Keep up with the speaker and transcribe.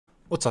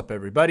What's up,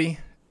 everybody?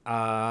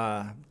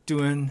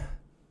 Doing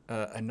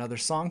another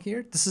song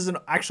here. This is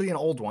actually an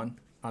old one.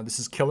 This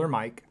is Killer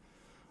Mike.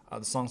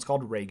 The song's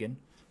called Reagan.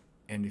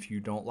 And if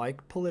you don't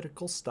like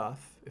political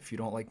stuff, if you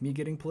don't like me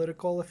getting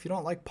political, if you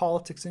don't like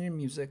politics in your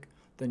music,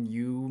 then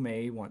you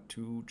may want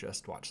to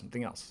just watch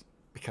something else.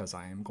 Because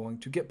I am going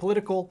to get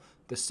political.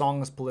 This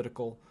song is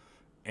political.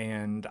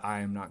 And I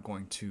am not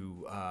going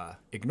to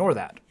ignore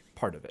that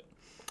part of it.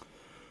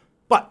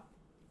 But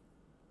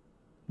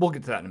we'll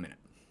get to that in a minute.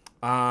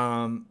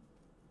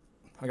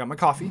 I got my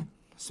coffee,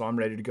 so I'm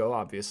ready to go,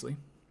 obviously.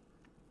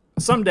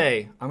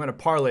 Someday, I'm going to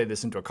parlay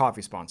this into a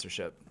coffee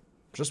sponsorship.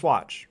 Just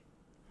watch.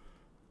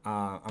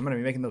 I'm going to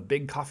be making those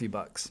big coffee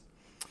bucks.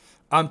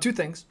 Two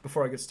things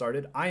before I get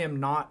started. I am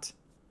not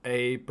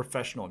a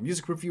professional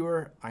music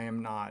reviewer. I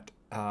am not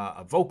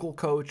a vocal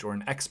coach or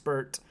an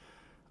expert.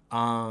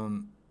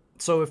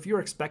 So if you're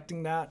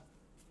expecting that,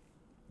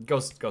 go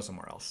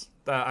somewhere else.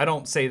 I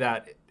don't say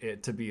that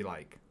to be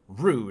like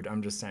rude.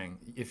 I'm just saying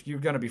if you're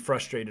going to be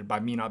frustrated by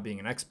me not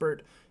being an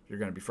expert, you're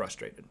going to be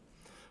frustrated.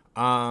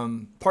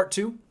 Part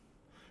two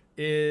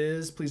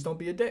is please don't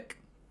be a dick.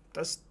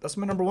 That's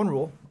my number one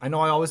rule. I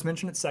know I always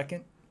mention it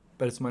second,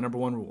 but it's my number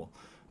one rule.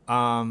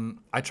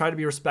 I try to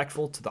be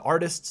respectful to the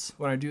artists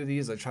when I do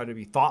these. I try to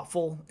be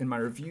thoughtful in my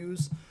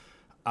reviews.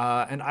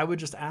 And I would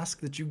just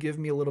ask that you give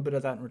me a little bit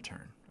of that in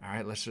return. All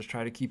right, let's just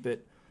try to keep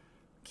it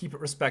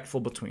respectful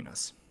between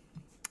us.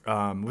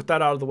 With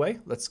that out of the way,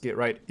 let's get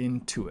right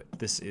into it.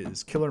 This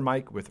is Killer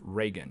Mike with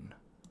Reagan.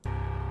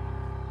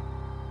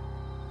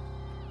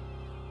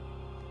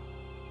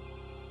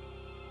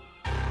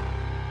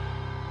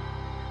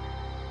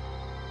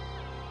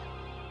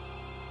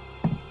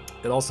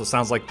 It also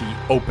sounds like the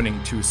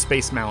opening to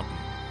Space Mountain.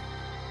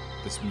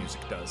 This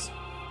music does.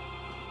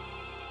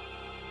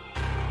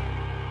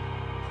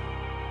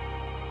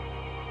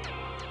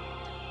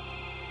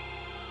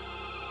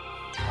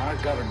 Our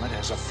government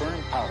has a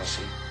firm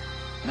policy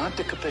not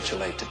to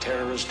capitulate to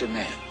terrorist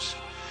demands,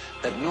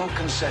 that no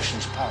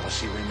concessions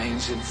policy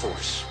remains in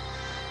force.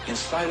 In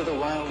spite of the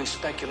wildly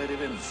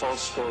speculative and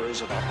false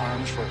stories about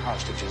arms for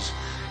hostages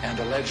and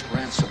alleged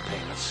ransom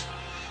payments,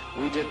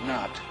 we did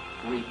not,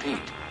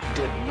 repeat,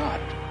 did not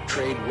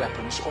trade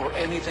weapons or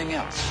anything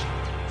else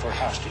for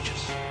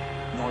hostages.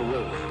 Nor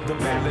will we. The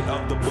ballad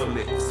of the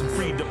bullet, some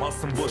freedom or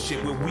some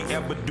bullshit. Will we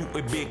ever do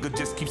it big or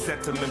just keep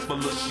settling for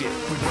little shit?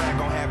 We brag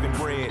on having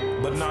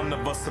bread, but none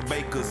of us are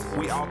bakers.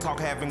 We all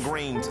talk having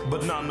greens,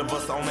 but none of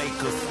us own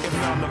acres. If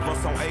none of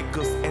us own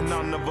acres and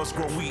none of us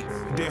grow wheat,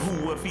 then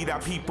who will feed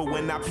our people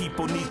when our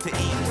people need to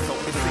eat? So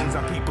it seems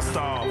our people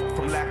starve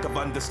from lack of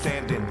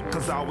understanding,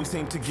 cause all we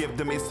seem to give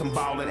them is some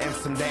ballin' and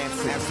some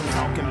dancing and some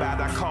talking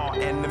about our car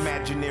and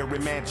imaginary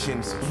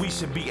mansions. We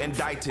should be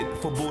indicted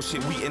for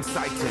bullshit we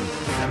inciting,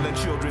 telling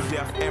children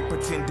deaf and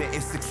pretending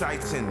it's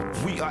exciting.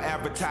 We are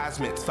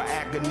advertisements for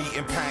agony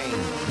and pain.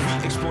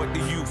 We exploit the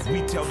youth,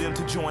 we tell them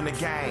to join the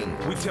gang.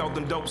 We tell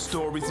them dope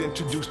stories,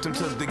 introduce them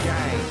to the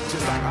gang.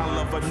 Just like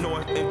Oliver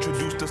North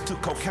introduced us to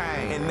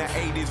cocaine in the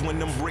 80s when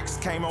them bricks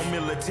came on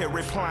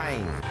military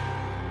plane.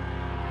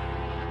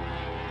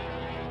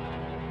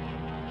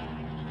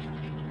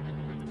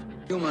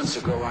 A few months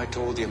ago, I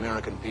told the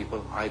American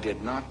people I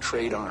did not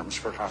trade arms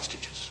for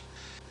hostages.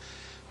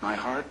 My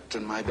heart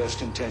and my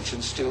best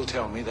intentions still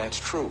tell me that's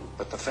true,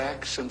 but the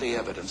facts and the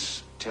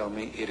evidence tell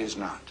me it is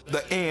not.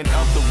 The end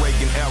of the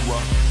Reagan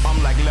era,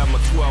 I'm like Lemma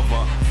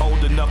 12,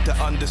 old enough to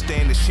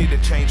understand the shit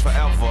had changed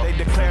forever. They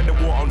declared the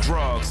war on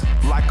drugs,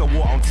 like a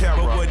war on terror,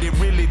 but what it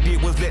really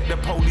did was let the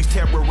police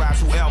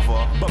terrorize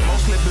whoever. But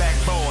mostly black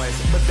boys,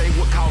 but they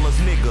would call us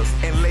niggas,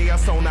 and lay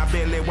us on our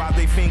belly while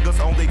they fingers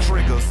on their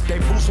triggers. They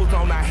boots was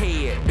on our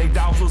head, they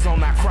dogs was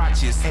on our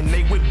crotches, and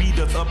they would beat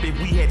us up if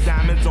we had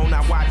diamonds on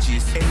our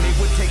watches. And they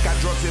would take our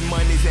drugs and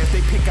monies as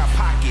they pick our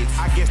pockets.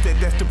 I guess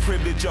that's the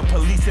privilege of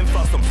policing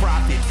for some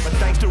profit. But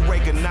thanks to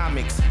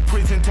Reaganomics,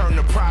 prison turned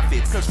to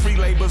profits, cause free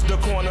labor's the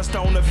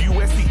cornerstone of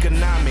U.S.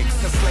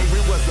 economics. Cause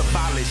slavery was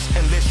abolished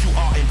unless you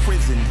are in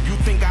prison. You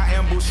think I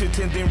ambush it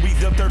and then read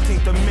the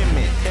 13th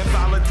Amendment.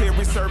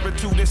 Involuntary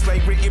servitude and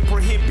slavery it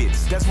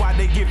prohibits. That's why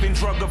they giving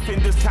drug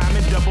offenders time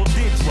in double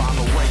digits.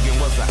 Ronald Reagan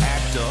was an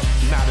actor,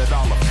 not at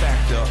all a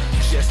factor.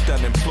 Just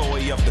an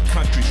employee of the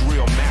country's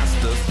real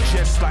masters.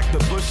 Just like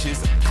the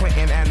Bushes,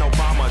 Clinton and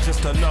Obama,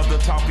 just another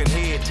talking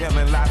head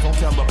telling lies on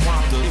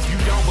teleprompters. If you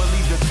don't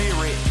believe the theory,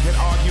 then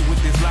argue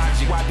with this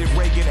logic. Why did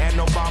Reagan and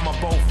Obama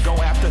both go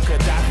after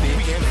Gaddafi?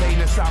 We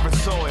invading sovereign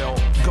soil,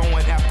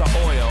 going after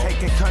oil.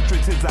 Taking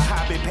countries is a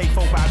hobby paid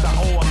for by the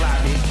oil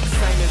lobby.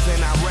 Same as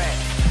in Iraq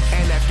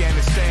and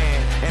Afghanistan.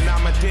 And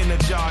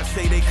Ahmadinejad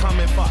say they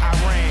coming for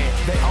Iran.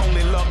 They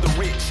only love the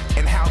rich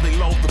and how they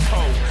load the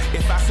poor.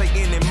 If I say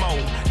any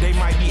more, they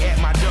might be at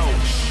my door.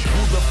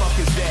 Who the fuck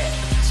is that?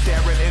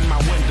 Staring in my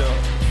window,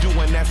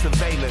 doing that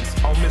surveillance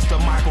on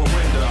Mr. Michael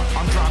Render.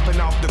 I'm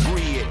dropping off the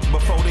grid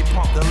before they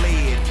pump the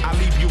lead. I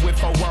leave you with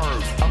 4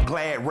 words, I'm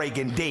glad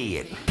Reagan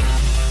dead.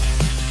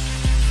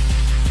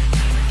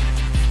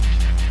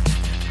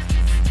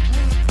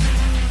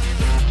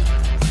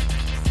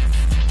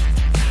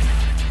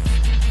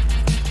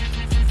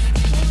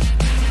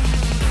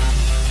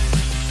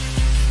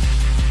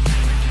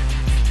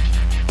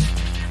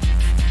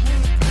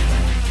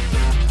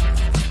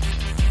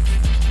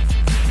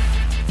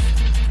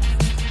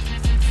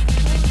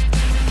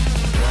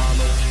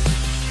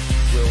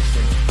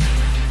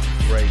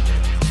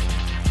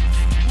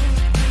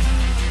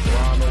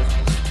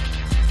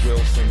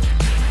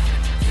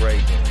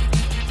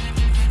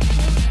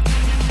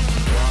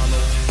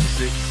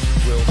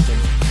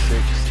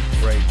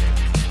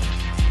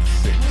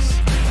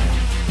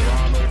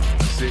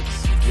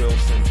 6,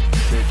 Wilson,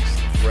 6,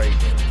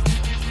 Reagan.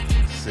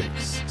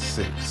 6,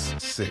 6,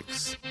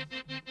 6.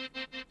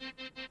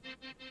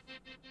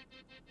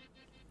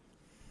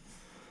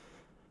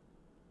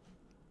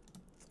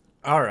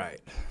 All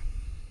right.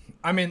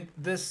 I mean,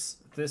 this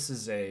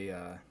is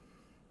a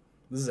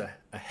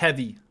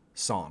heavy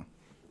song,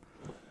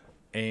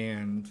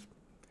 and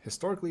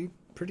historically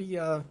pretty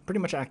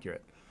much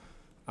accurate.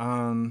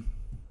 There's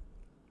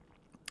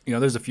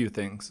a few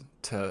things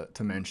to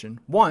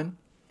mention. One,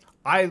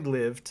 I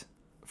lived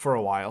for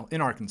a while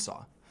in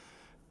Arkansas,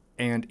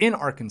 and in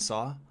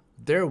Arkansas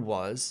there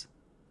was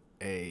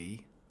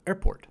a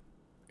airport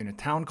in a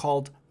town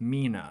called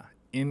Mena,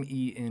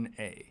 Mena.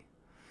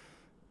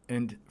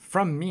 And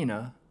from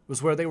Mena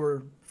was where they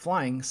were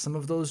flying some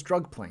of those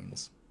drug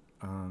planes.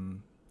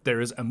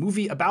 There is a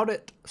movie about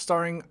it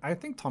starring, I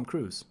think, Tom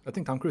Cruise. I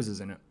think Tom Cruise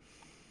is in it.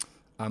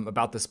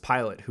 About this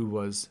pilot who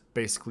was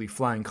basically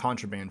flying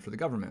contraband for the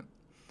government.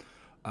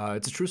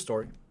 It's a true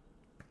story.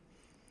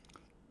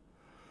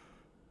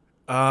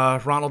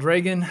 Ronald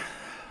Reagan.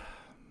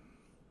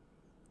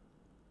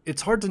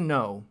 It's hard to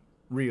know,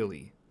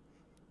 really,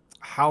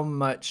 how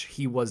much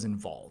he was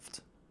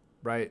involved,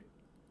 right?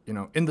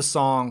 In the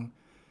song,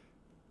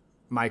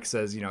 Mike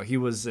says, he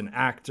was an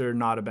actor,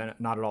 not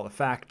at all a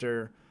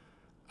factor.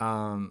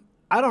 I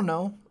don't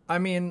know. I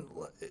mean,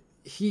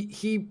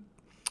 he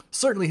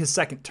certainly his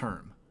second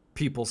term,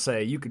 people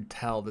say you could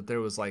tell that there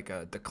was like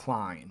a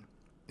decline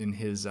in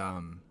his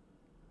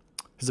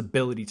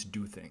ability to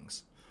do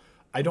things.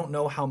 I don't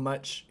know how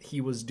much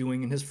he was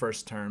doing in his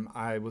first term.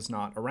 I was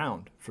not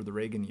around for the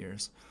Reagan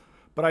years.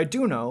 But I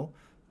do know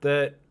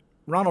that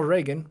Ronald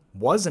Reagan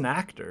was an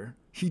actor.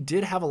 He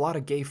did have a lot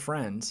of gay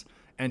friends,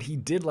 and he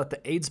did let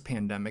the AIDS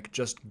pandemic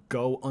just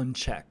go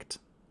unchecked.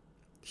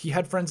 He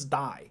had friends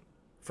die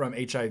from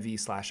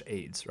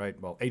HIV/AIDS, right?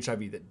 Well,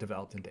 HIV that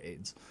developed into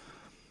AIDS.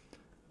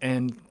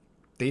 And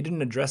they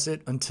didn't address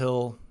it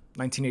until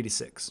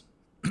 1986.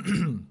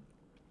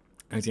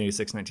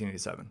 1986,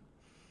 1987.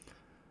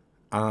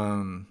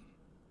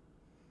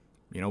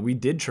 We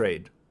did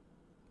trade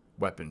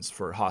weapons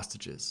for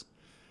hostages.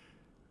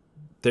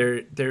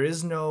 There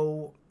is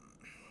no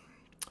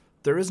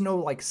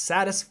like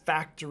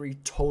satisfactory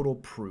total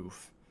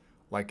proof,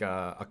 like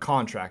a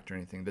contract or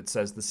anything that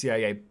says the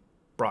CIA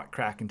brought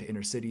crack into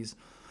inner cities,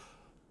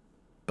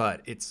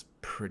 but it's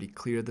pretty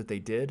clear that they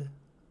did.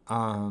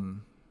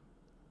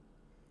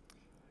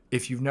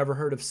 If you've never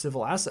heard of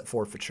civil asset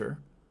forfeiture,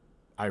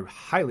 I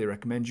highly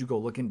recommend you go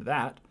look into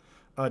that.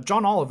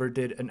 John Oliver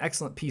did an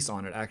excellent piece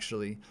on it,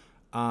 actually.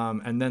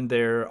 And then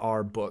there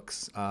are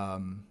books.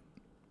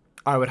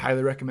 I would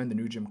highly recommend The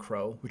New Jim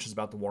Crow, which is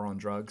about the war on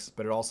drugs,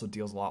 but it also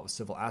deals a lot with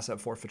civil asset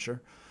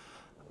forfeiture.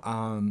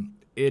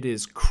 It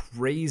is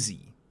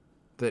crazy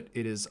that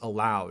it is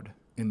allowed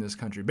in this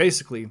country.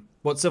 Basically,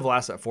 what civil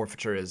asset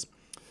forfeiture is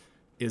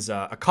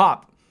a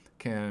cop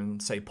can,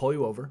 say, pull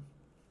you over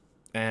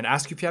and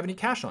ask you if you have any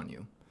cash on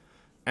you.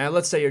 And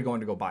let's say you're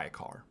going to go buy a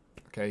car.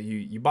 Okay,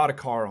 you bought a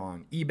car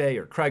on eBay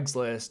or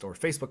Craigslist or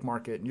Facebook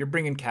Market, and you're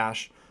bringing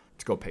cash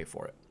to go pay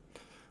for it.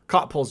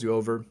 Cop pulls you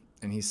over,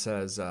 and he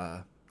says, "Do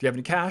you have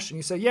any cash?" And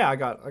you say, "Yeah, I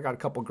got a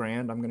couple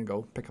grand. I'm gonna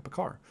go pick up a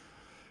car."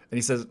 And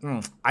he says,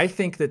 "I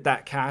think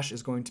that cash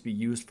is going to be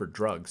used for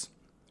drugs,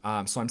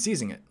 so I'm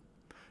seizing it."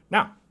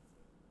 Now,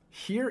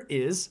 here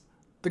is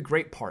the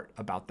great part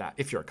about that.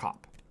 If you're a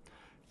cop,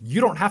 you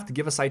don't have to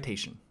give a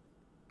citation,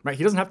 right?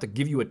 He doesn't have to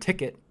give you a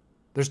ticket.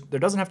 There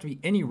doesn't have to be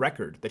any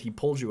record that he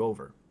pulled you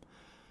over.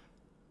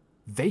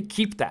 They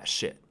keep that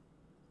shit.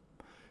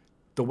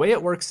 The way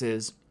it works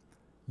is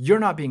you're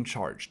not being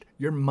charged.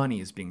 Your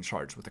money is being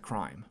charged with a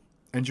crime.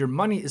 And your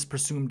money is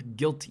presumed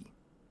guilty,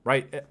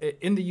 right?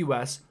 In the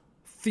US,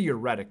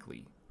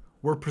 theoretically,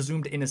 we're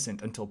presumed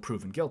innocent until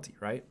proven guilty,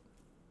 right?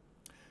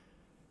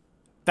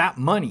 That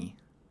money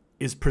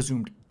is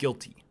presumed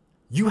guilty.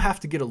 You have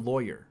to get a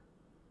lawyer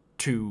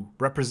to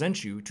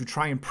represent you to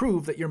try and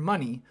prove that your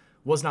money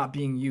was not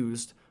being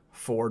used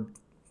for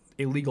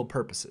illegal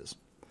purposes.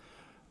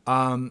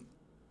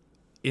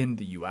 In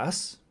the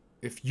US,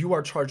 if you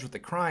are charged with a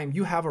crime,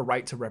 you have a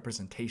right to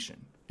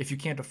representation. If you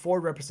can't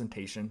afford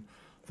representation,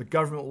 the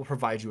government will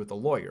provide you with a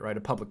lawyer, right?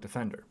 A public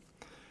defender.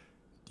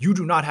 You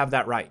do not have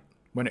that right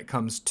when it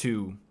comes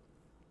to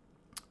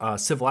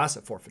civil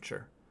asset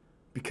forfeiture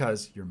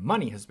because your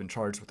money has been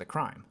charged with a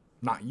crime,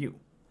 not you.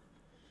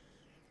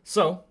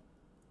 So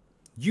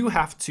you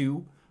have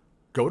to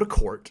go to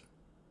court,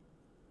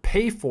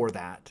 pay for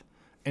that,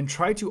 and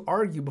try to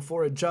argue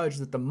before a judge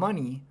that the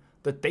money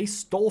that they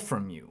stole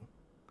from you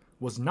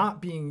was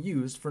not being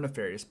used for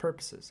nefarious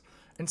purposes.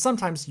 And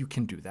sometimes you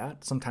can do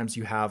that. Sometimes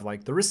you have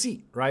like the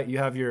receipt, right? You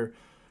have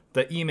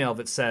the email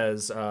that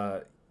says,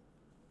 I'll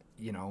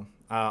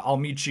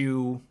meet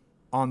you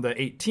on the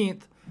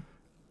 18th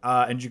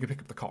and you can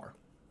pick up the car.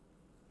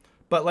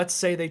 But let's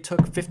say they took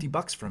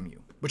 $50 from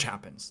you, which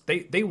happens.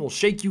 They will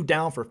shake you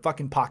down for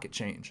fucking pocket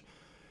change.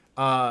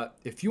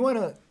 If you want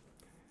to,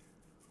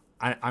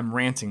 I'm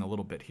ranting a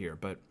little bit here,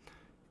 but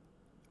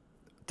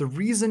the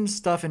reason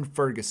stuff in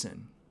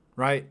Ferguson,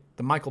 right?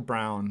 The Michael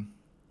Brown,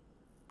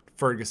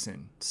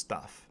 Ferguson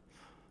stuff.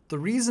 The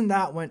reason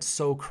that went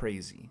so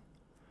crazy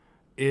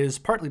is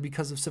partly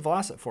because of civil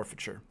asset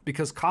forfeiture,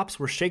 because cops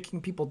were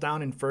shaking people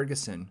down in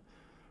Ferguson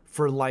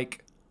for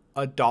like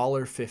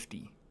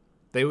 $1.50.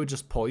 They would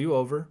just pull you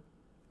over,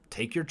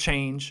 take your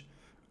change,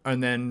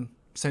 and then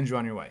send you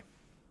on your way.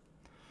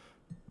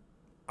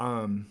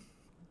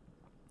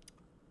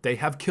 They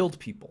have killed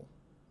people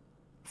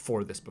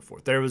for this before.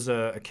 There was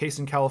a case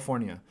in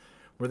California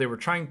where they were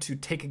trying to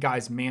take a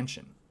guy's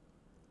mansion.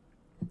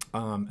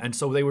 And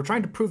so they were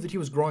trying to prove that he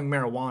was growing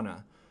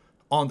marijuana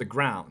on the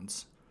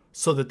grounds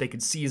so that they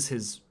could seize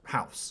his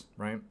house,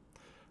 right?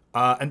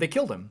 And they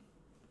killed him.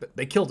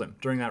 They killed him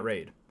during that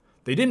raid.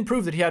 They didn't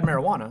prove that he had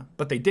marijuana,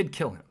 but they did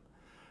kill him.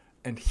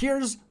 And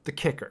here's the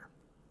kicker.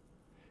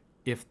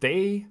 If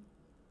they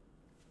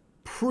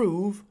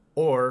prove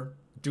or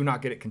do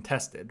not get it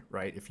contested,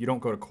 right? If you don't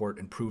go to court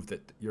and prove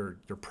that your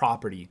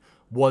property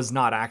was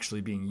not actually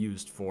being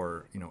used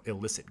for,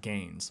 illicit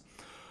gains,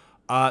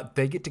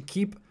 they get to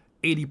keep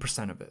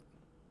 80% of it,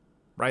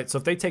 right? So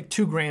if they take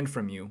 $2,000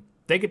 from you,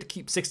 they get to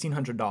keep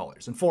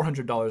 $1,600, and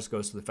 $400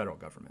 goes to the federal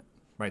government,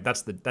 right?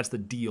 That's the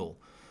deal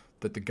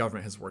that the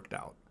government has worked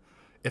out.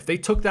 If they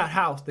took that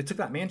house, they took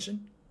that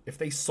mansion, if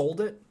they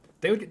sold it,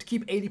 they would get to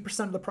keep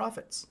 80% of the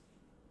profits,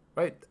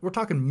 right? We're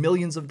talking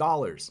millions of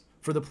dollars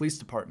for the police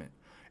department.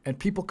 And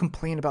people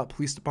complain about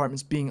police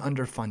departments being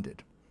underfunded.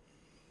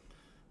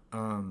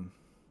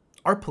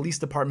 Our police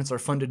departments are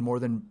funded more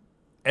than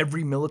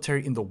every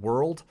military in the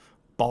world,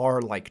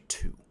 bar like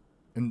 2.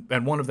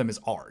 And one of them is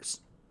ours.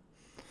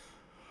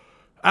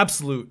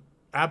 Absolute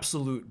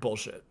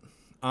bullshit.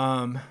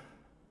 There's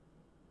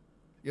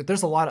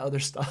a lot of other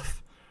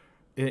stuff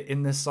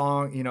in this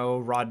song.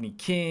 Rodney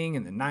King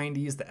in the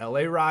 90s, the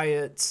LA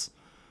riots.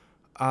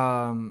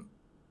 And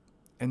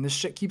this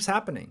shit keeps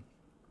happening,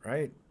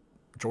 right?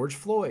 George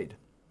Floyd.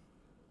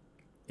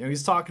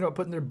 He's talking about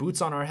putting their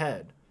boots on our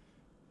head.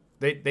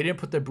 They didn't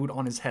put their boot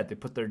on his head. They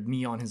put their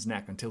knee on his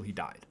neck until he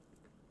died.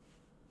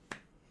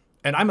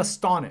 And I'm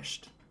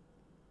astonished.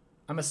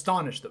 I'm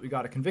astonished that we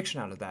got a conviction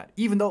out of that,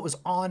 even though it was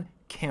on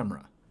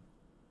camera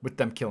with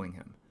them killing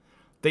him.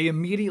 They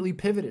immediately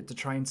pivoted to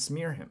try and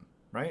smear him,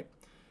 right?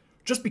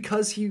 Just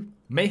because he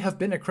may have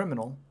been a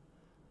criminal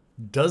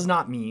does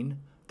not mean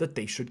that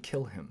they should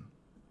kill him.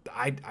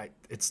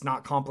 It's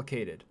not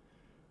complicated.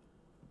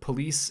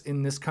 Police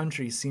in this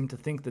country seem to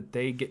think that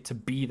they get to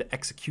be the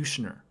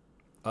executioner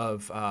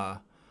of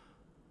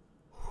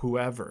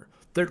whoever.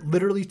 They're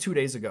literally 2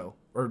 days ago,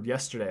 or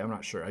yesterday, I'm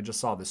not sure. I just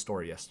saw this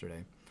story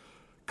yesterday.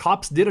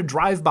 Cops did a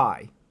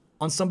drive-by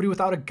on somebody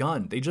without a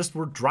gun. They just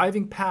were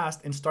driving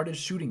past and started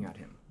shooting at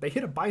him. They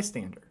hit a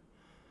bystander.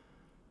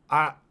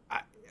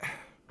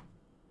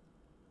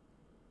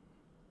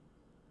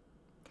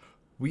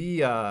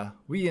 We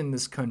in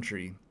this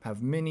country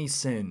have many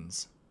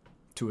sins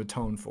to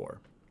atone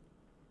for.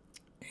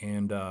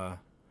 And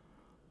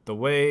the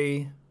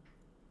way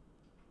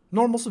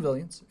normal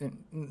civilians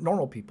and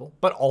normal people,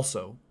 but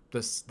also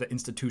the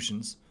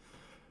institutions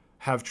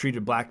have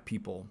treated black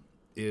people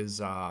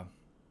is, I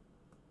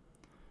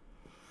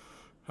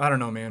don't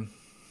know, man.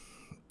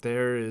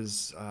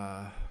 There's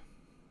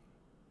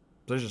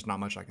just not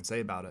much I can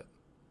say about it.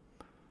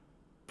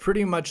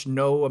 Pretty much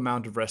no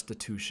amount of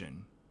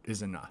restitution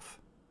is enough.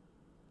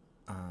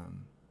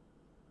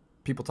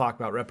 People talk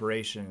about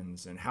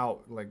reparations and how,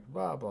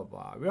 blah, blah,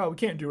 blah. Well, we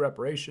can't do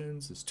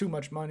reparations. It's too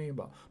much money.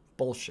 Blah.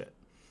 Bullshit.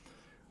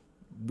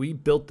 We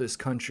built this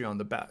country on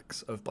the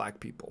backs of black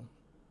people,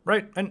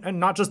 right?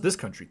 And not just this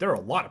country. There are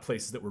a lot of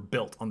places that were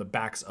built on the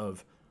backs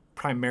of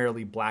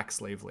primarily black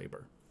slave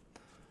labor.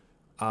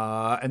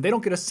 And they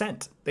don't get a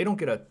cent. They don't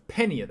get a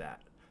penny of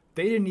that.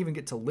 They didn't even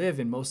get to live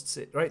in most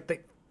cities, right?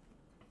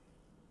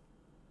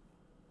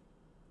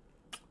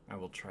 I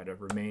will try to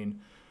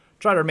remain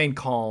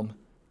calm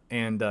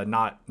and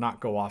not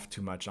go off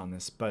too much on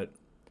this. But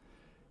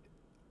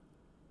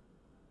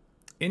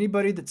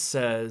anybody that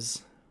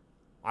says,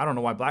 I don't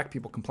know why black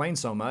people complain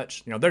so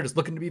much, they're just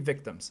looking to be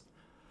victims,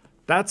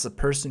 that's a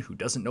person who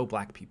doesn't know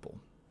black people.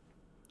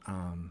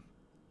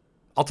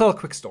 I'll tell a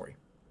quick story,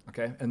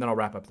 okay? And then I'll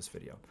wrap up this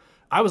video.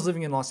 I was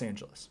living in Los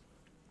Angeles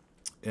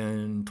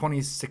in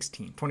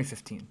 2016,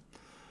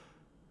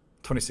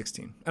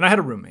 and I had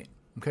a roommate,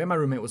 okay? My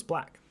roommate was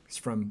black. He's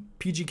from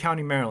PG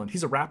County, Maryland.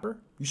 He's a rapper.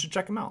 You should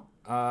check him out.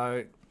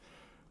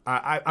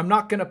 I'm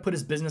not going to put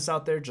his business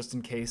out there just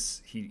in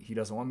case he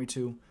doesn't want me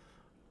to.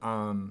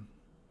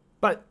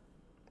 But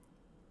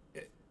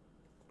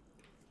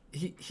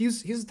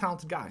he's a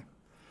talented guy.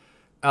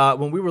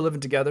 When we were living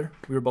together,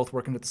 we were both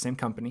working at the same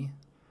company.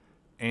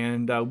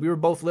 And we were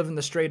both living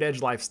the straight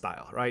edge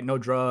lifestyle, right? No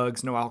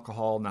drugs, no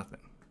alcohol,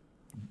 nothing.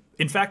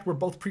 In fact, we're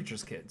both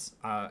preacher's kids.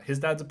 His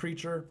dad's a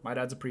preacher. My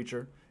dad's a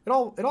preacher. It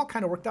all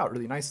kind of worked out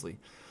really nicely.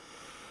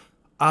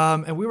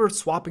 And we were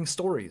swapping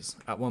stories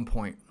at one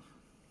point.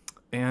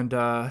 And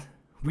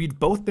we'd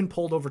both been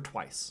pulled over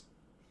twice.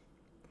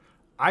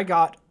 I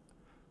got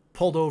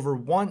pulled over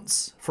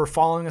once for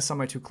following a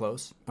semi too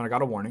close, and I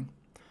got a warning.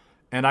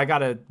 And I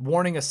got a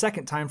warning a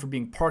second time for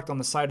being parked on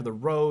the side of the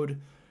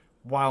road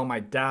while my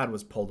dad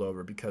was pulled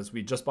over because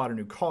we just bought a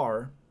new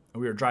car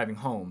and we were driving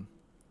home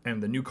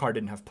and the new car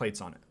didn't have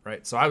plates on it,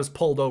 right? So I was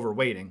pulled over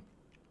waiting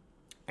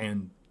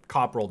and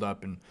cop rolled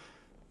up and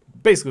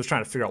basically was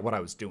trying to figure out what I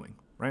was doing,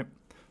 right?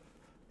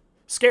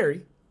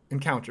 Scary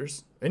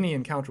encounters. Any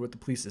encounter with the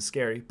police is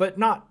scary, but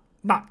not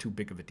too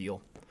big of a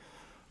deal.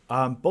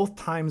 Both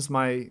times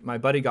my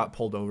buddy got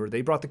pulled over,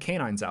 they brought the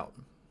canines out.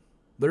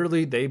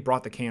 Literally, they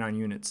brought the canine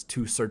units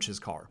to search his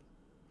car.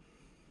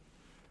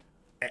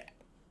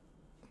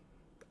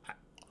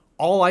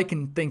 All I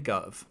can think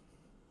of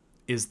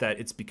is that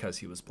it's because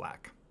he was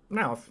black.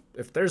 Now,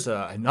 if there's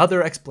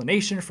another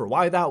explanation for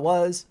why that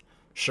was,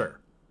 sure,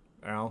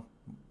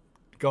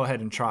 go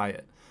ahead and try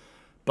it.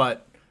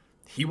 But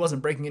he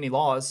wasn't breaking any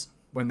laws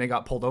when they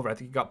got pulled over. I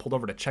think he got pulled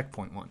over at a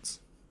checkpoint once,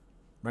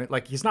 right?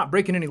 Like, he's not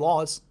breaking any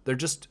laws. They're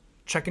just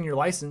checking your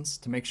license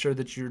to make sure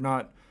that you're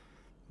not,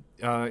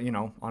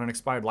 on an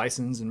expired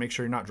license and make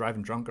sure you're not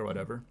driving drunk or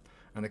whatever.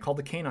 And they called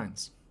the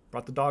canines,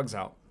 brought the dogs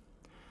out.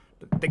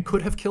 They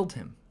could have killed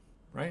him,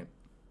 right?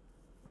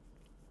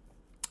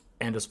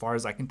 And as far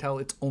as I can tell,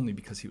 it's only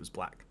because he was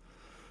black.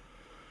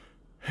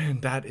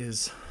 And that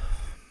is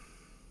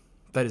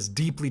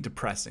deeply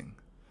depressing.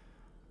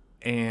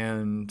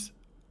 And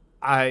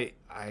I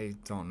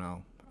don't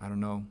know. I don't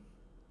know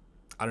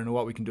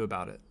what we can do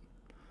about it.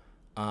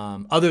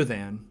 Other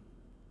than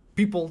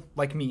people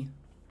like me,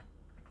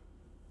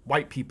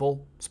 white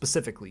people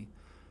specifically,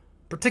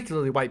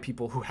 particularly white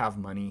people who have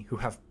money, who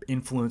have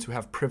influence, who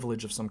have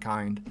privilege of some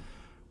kind.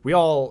 We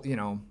all,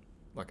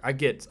 like, I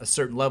get a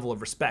certain level of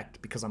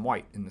respect because I'm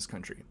white in this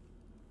country,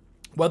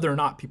 whether or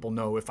not people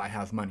know if I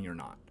have money or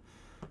not.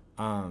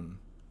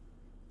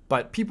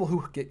 But people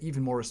who get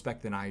even more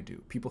respect than I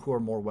do, people who are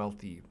more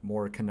wealthy,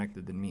 more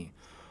connected than me,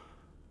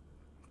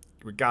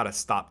 we gotta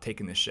stop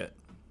taking this shit.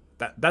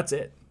 That's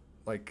it.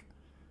 Like,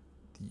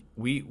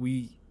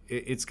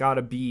 it's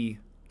gotta be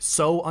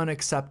so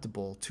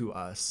unacceptable to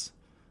us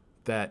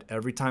that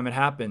every time it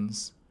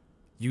happens,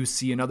 you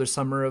see another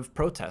summer of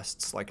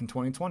protests like in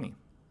 2020.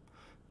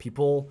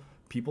 People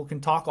can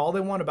talk all they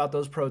want about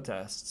those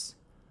protests,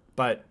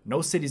 but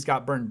no cities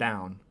got burned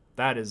down.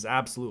 That is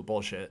absolute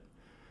bullshit.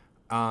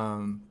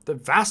 The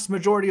vast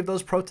majority of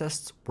those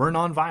protests were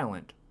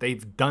nonviolent.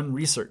 They've done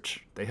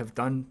research. They have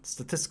done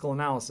statistical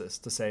analysis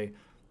to say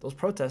those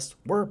protests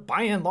were,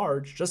 by and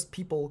large, just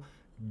people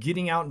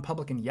getting out in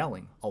public and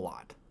yelling a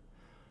lot.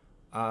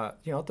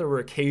 There were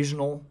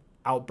occasional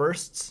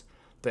outbursts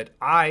that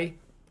I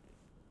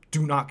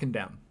do not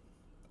condemn.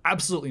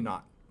 Absolutely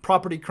not.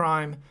 Property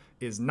crime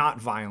is not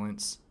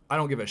violence. I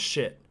don't give a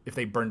shit if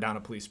they burn down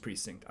a police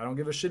precinct. I don't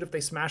give a shit if they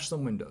smash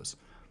some windows.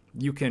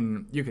 You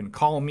can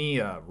call me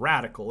a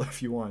radical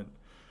if you want.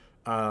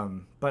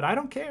 But I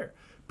don't care.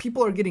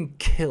 People are getting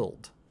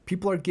killed.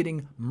 People are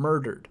getting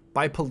murdered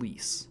by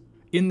police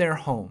in their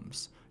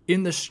homes,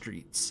 in the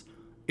streets,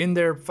 in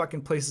their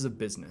fucking places of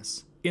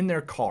business, in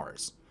their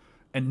cars.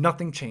 And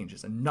nothing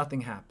changes and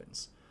nothing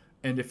happens.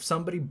 And if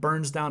somebody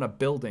burns down a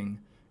building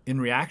in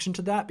reaction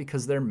to that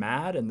because they're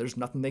mad and there's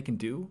nothing they can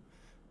do,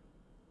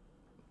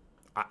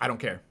 I don't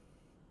care.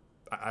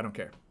 I don't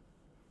care.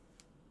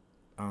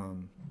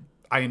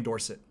 I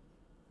endorse it.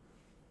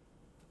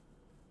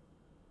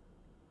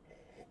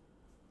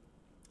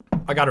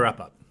 I gotta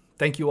wrap up.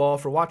 Thank you all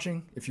for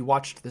watching. If you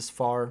watched this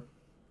far,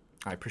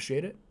 I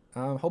appreciate it.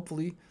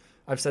 Hopefully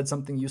I've said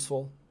something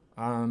useful.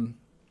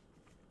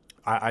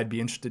 I'd be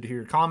interested to hear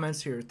your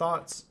comments, hear your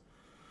thoughts.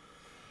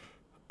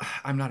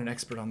 I'm not an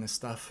expert on this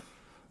stuff.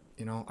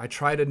 I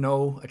try to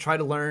know, I try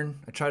to learn,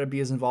 I try to be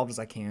as involved as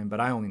I can,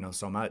 but I only know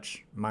so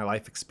much. My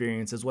life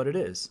experience is what it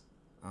is.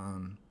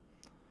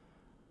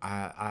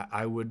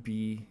 I would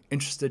be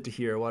interested to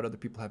hear what other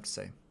people have to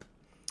say.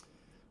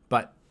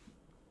 But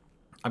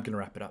I'm going to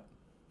wrap it up.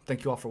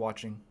 Thank you all for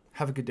watching.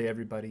 Have a good day,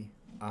 everybody.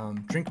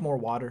 Drink more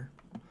water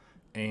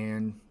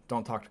and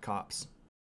don't talk to cops.